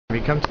We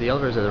come to the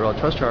elevators of the Royal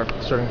Trust Tower,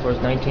 starting floors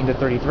 19 to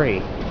 33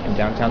 in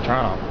downtown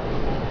Toronto.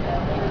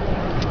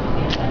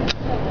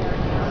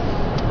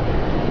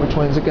 Which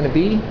one is it going to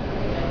be?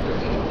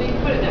 They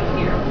put it up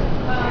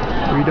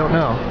here. We don't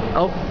know.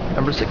 Oh,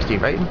 number 60,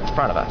 right in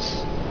front of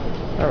us.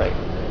 All right.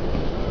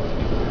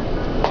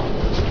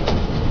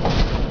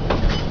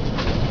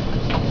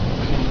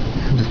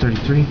 To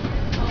 33.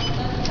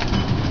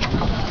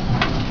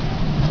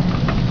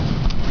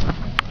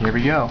 Here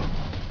we go.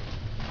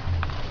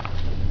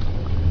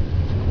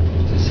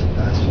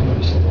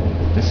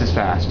 This is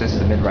fast. This is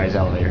the mid-rise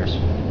elevators.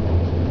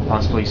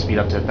 Possibly speed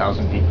up to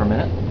 1,000 feet per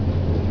minute.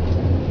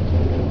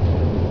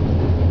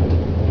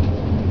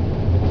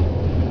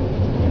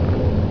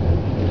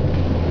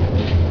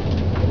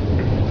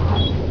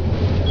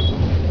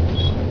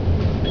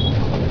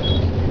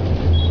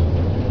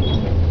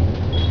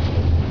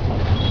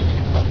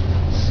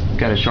 It's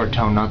got a short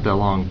tone, not the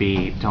long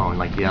B tone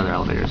like the other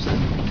elevators that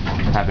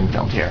have been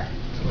built here.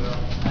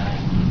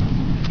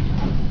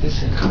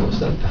 This goes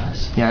that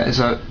fast. Yeah, it's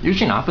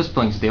usually in office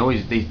buildings they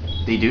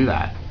do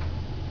that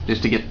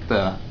just to get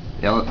the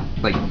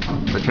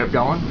trip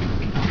going.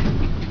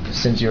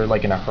 Since you're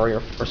like in a hurry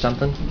or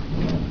something.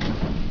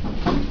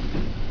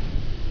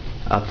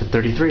 Up to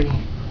 33.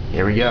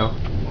 Here we go.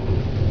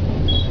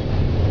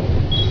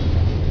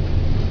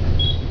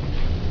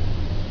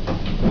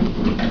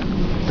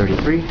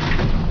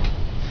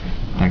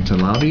 Back to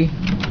the lobby.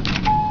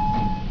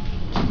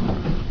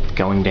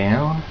 Going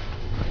down.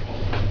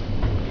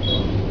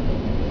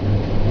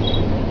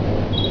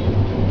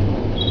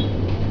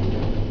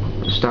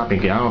 Stopping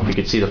again. I don't know if you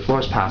could see the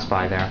floors pass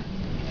by there.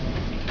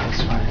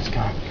 That's why it's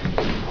got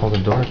hold the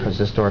door because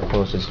this door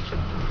closes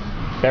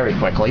very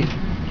quickly.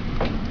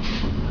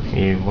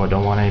 You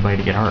don't want anybody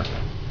to get hurt.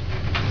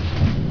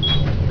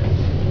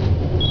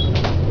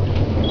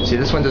 See,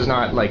 this one does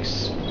not like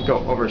go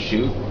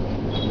overshoot.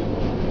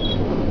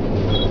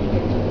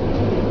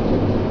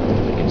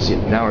 You can see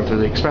it now. We're through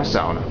the express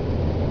zone.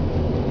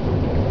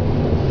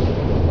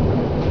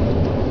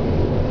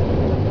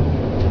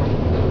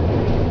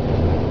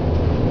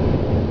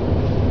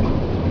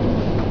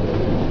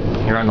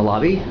 Here on the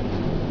lobby.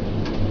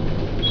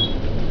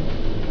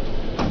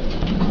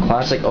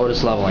 Classic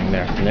OTIS leveling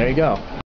there. And there you go.